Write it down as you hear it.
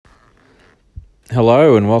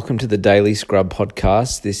Hello and welcome to the Daily Scrub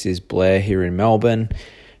podcast. This is Blair here in Melbourne.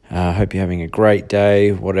 Hope you're having a great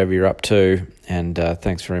day, whatever you're up to, and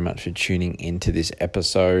thanks very much for tuning into this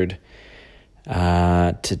episode.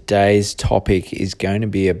 Today's topic is going to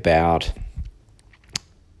be about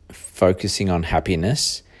focusing on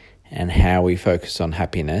happiness and how we focus on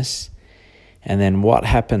happiness, and then what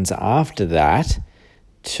happens after that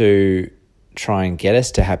to try and get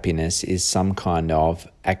us to happiness is some kind of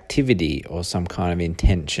activity or some kind of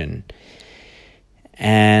intention.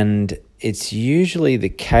 And it's usually the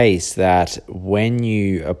case that when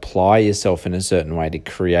you apply yourself in a certain way to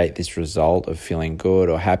create this result of feeling good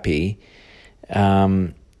or happy,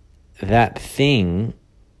 that thing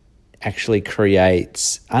actually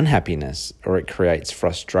creates unhappiness, or it creates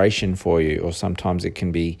frustration for you, or sometimes it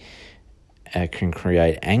can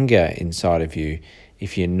create anger inside of you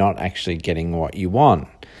if you're not actually getting what you want.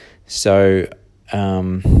 So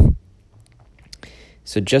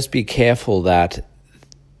just be careful that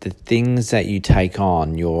the things that you take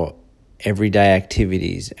on, your everyday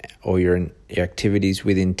activities or your activities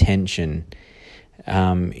with intention,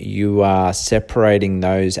 you are separating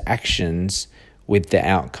those actions with the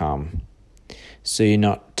outcome. So you're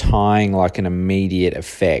not tying like an immediate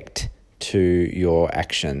effect to your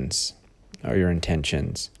actions or your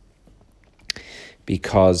intentions.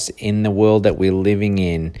 Because in the world that we're living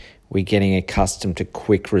in, we're getting accustomed to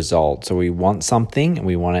quick results. So we want something and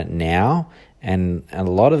we want it now. And a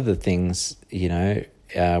lot of the things,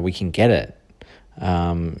 we can get it,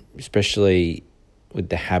 especially with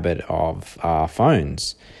the habit of our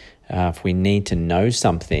phones. If we need to know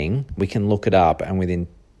something, we can look it up, and within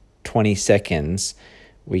 20 seconds,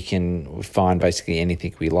 we can find basically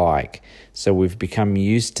anything we like. So we've become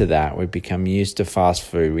used to that. We've become used to fast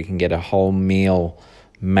food. We can get a whole meal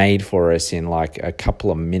made for us in like a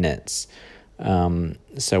couple of minutes.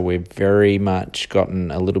 So we've very much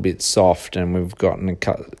gotten a little bit soft, and we've gotten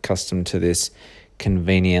accustomed to this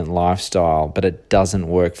convenient lifestyle, but it doesn't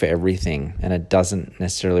work for everything, and it doesn't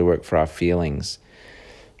necessarily work for our feelings,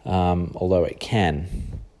 although it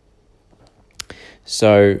can.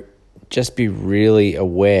 So just be really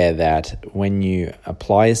aware that when you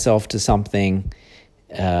apply yourself to something,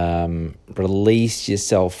 release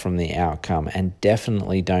yourself from the outcome, and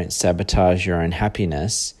definitely don't sabotage your own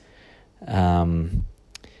happiness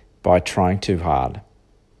by trying too hard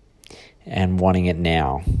and wanting it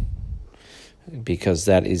now, because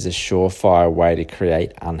that is a surefire way to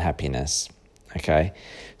create unhappiness. Okay,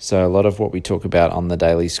 so a lot of what we talk about on the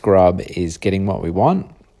Daily Scrub is getting what we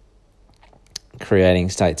want, creating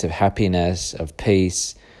states of happiness, of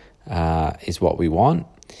peace, is what we want.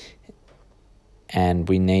 And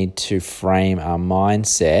we need to frame our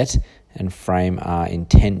mindset and frame our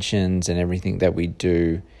intentions and everything that we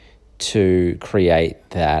do to create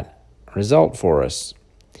that result for us.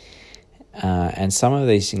 And some of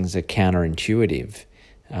these things are counterintuitive.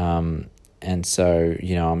 And so,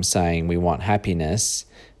 I'm saying we want happiness,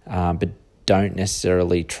 but don't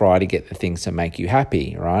necessarily try to get the things that make you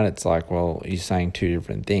happy, right? It's like, well, you're saying two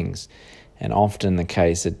different things. And often the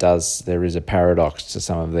case there is a paradox to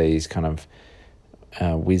some of these kind of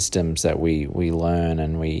wisdoms that we learn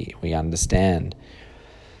and we understand.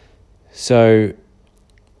 So,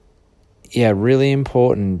 really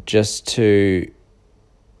important just to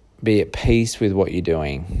be at peace with what you're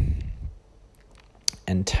doing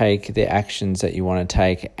and take the actions that you want to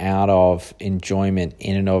take out of enjoyment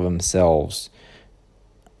in and of themselves.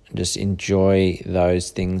 Just enjoy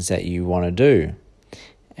those things that you want to do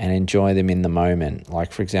and enjoy them in the moment.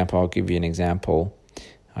 Like, for example, I'll give you an example.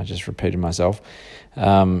 I just repeated myself.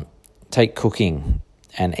 Take cooking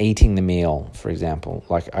and eating the meal, for example.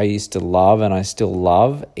 Like, I used to love, and I still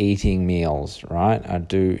love, eating meals, right? I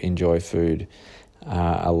do enjoy food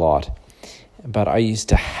a lot. But I used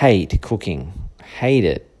to hate cooking. Hate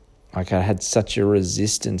it. Like, I had such a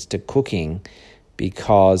resistance to cooking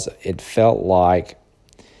because it felt like,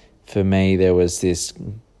 for me, there was this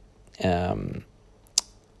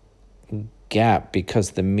gap,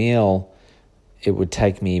 because the meal, it would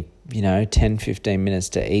take me 10, 15 minutes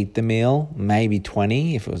to eat the meal, maybe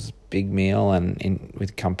 20 if it was a big meal and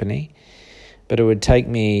with company. But it would take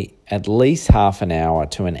me at least half an hour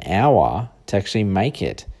to an hour to actually make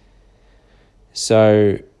it.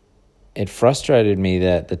 So it frustrated me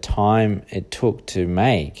that the time it took to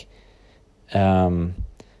make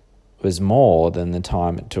was more than the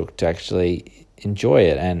time it took to actually enjoy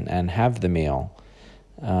it and have the meal.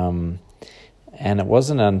 And it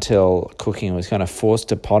wasn't until cooking was kind of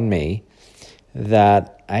forced upon me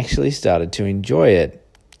that I actually started to enjoy it.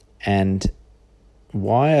 And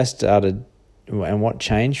why I started, and what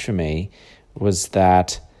changed for me, was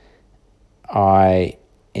that I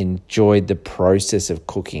enjoyed the process of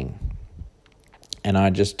cooking. And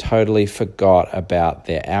I just totally forgot about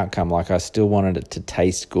the outcome. Like, I still wanted it to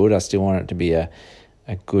taste good. I still wanted it to be a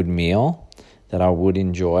good meal that I would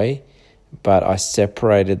enjoy. But I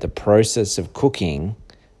separated the process of cooking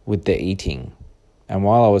with the eating. And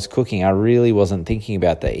while I was cooking, I really wasn't thinking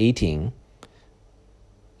about the eating,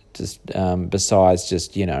 just besides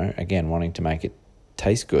just, again, wanting to make it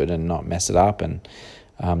taste good and not mess it up and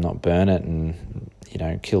not burn it and,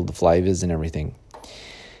 kill the flavors and everything.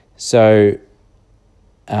 So,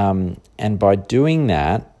 and by doing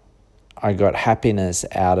that, I got happiness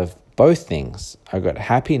out of both things. I got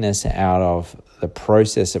happiness out of the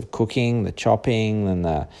process of cooking, the chopping and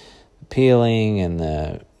the peeling and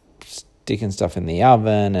the sticking stuff in the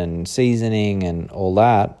oven and seasoning and all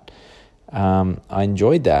that. I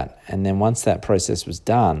enjoyed that. And then once that process was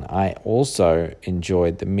done, I also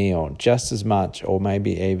enjoyed the meal just as much or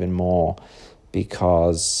maybe even more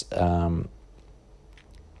because, it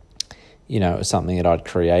was something that I'd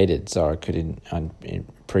created. So I could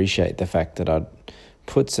appreciate the fact that I'd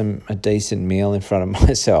put a decent meal in front of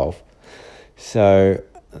myself. So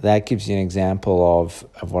that gives you an example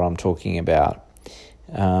of what I'm talking about.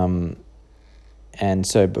 And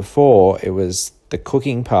so before, it was the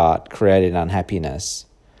cooking part created unhappiness.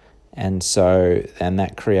 And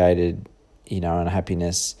that created,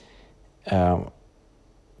 unhappiness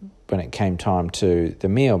when it came time to the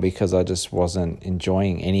meal because I just wasn't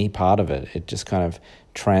enjoying any part of it. It just kind of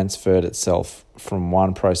transferred itself from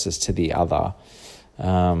one process to the other.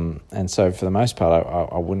 And so for the most part,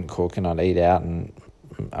 I wouldn't cook and I'd eat out, and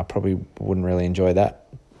I probably wouldn't really enjoy that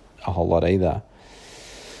a whole lot either.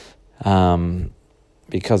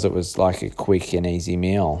 Because it was like a quick and easy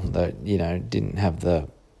meal that, didn't have the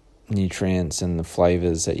nutrients and the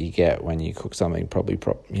flavors that you get when you cook something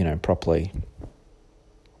properly.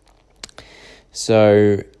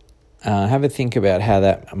 So have a think about how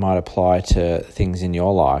that might apply to things in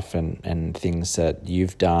your life and things that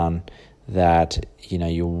you've done that,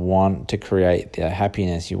 you want to create the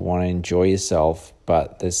happiness, you want to enjoy yourself,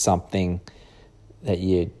 but there's something that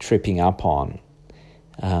you're tripping up on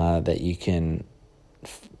that you can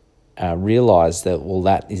realize that,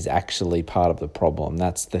 that is actually part of the problem.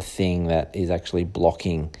 That's the thing that is actually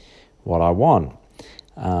blocking what I want.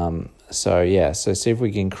 So see if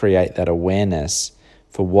we can create that awareness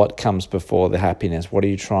for what comes before the happiness. What are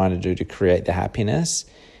you trying to do to create the happiness?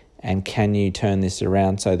 And can you turn this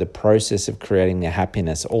around so the process of creating the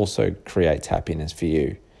happiness also creates happiness for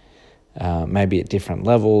you? Maybe at different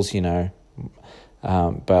levels,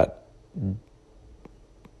 but,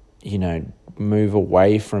 move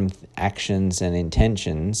away from actions and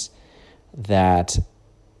intentions that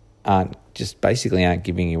aren't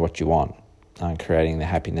giving you what you want, aren't creating the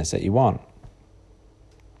happiness that you want.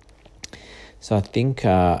 So I think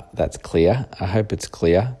that's clear. I hope it's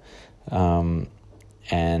clear. I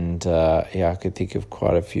could think of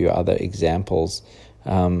quite a few other examples.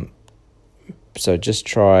 So just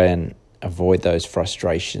try and avoid those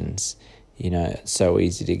frustrations. It's so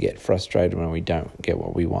easy to get frustrated when we don't get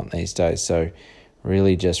what we want these days. So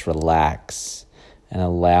really just relax and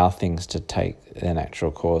allow things to take their natural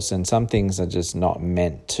course. And some things are just not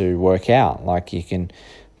meant to work out. Like, you can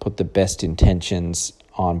put the best intentions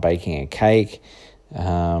on baking a cake,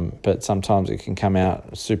 but sometimes it can come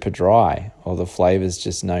out super dry or the flavor's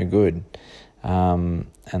just no good. And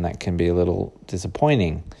that can be a little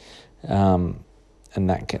disappointing. And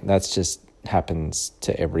that's just happens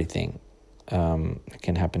to everything. It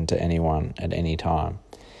can happen to anyone at any time.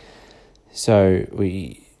 So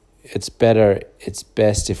it's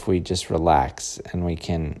best if we just relax and we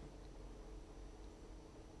can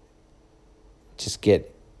just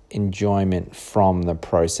get enjoyment from the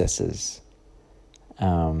processes.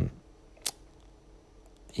 I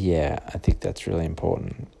think that's really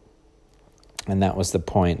important. And that was the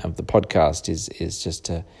point of the podcast is just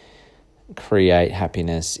to create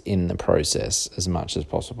happiness in the process as much as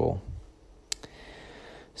possible.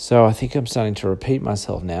 So I think I'm starting to repeat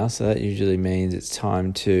myself now. So that usually means it's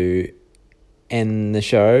time to end the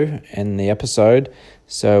show, end the episode.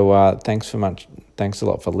 So thanks a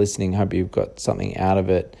lot for listening. Hope you've got something out of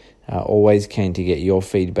it. Always keen to get your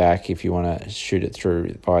feedback if you want to shoot it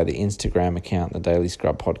through via the Instagram account, the Daily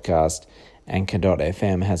Scrub Podcast.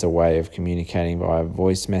 Anchor.fm has a way of communicating via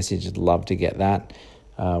voice message. I'd love to get that,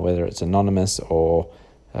 whether it's anonymous or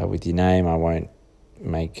with your name. I won't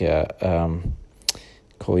make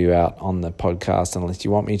call you out on the podcast unless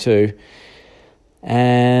you want me to.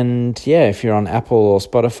 And if you're on Apple or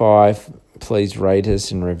Spotify, please rate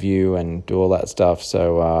us and review and do all that stuff.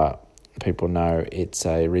 So people know it's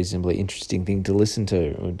a reasonably interesting thing to listen to.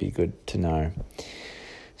 It would be good to know.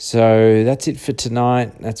 So that's it for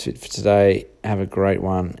tonight. That's it for today. Have a great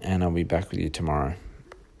one, and I'll be back with you tomorrow.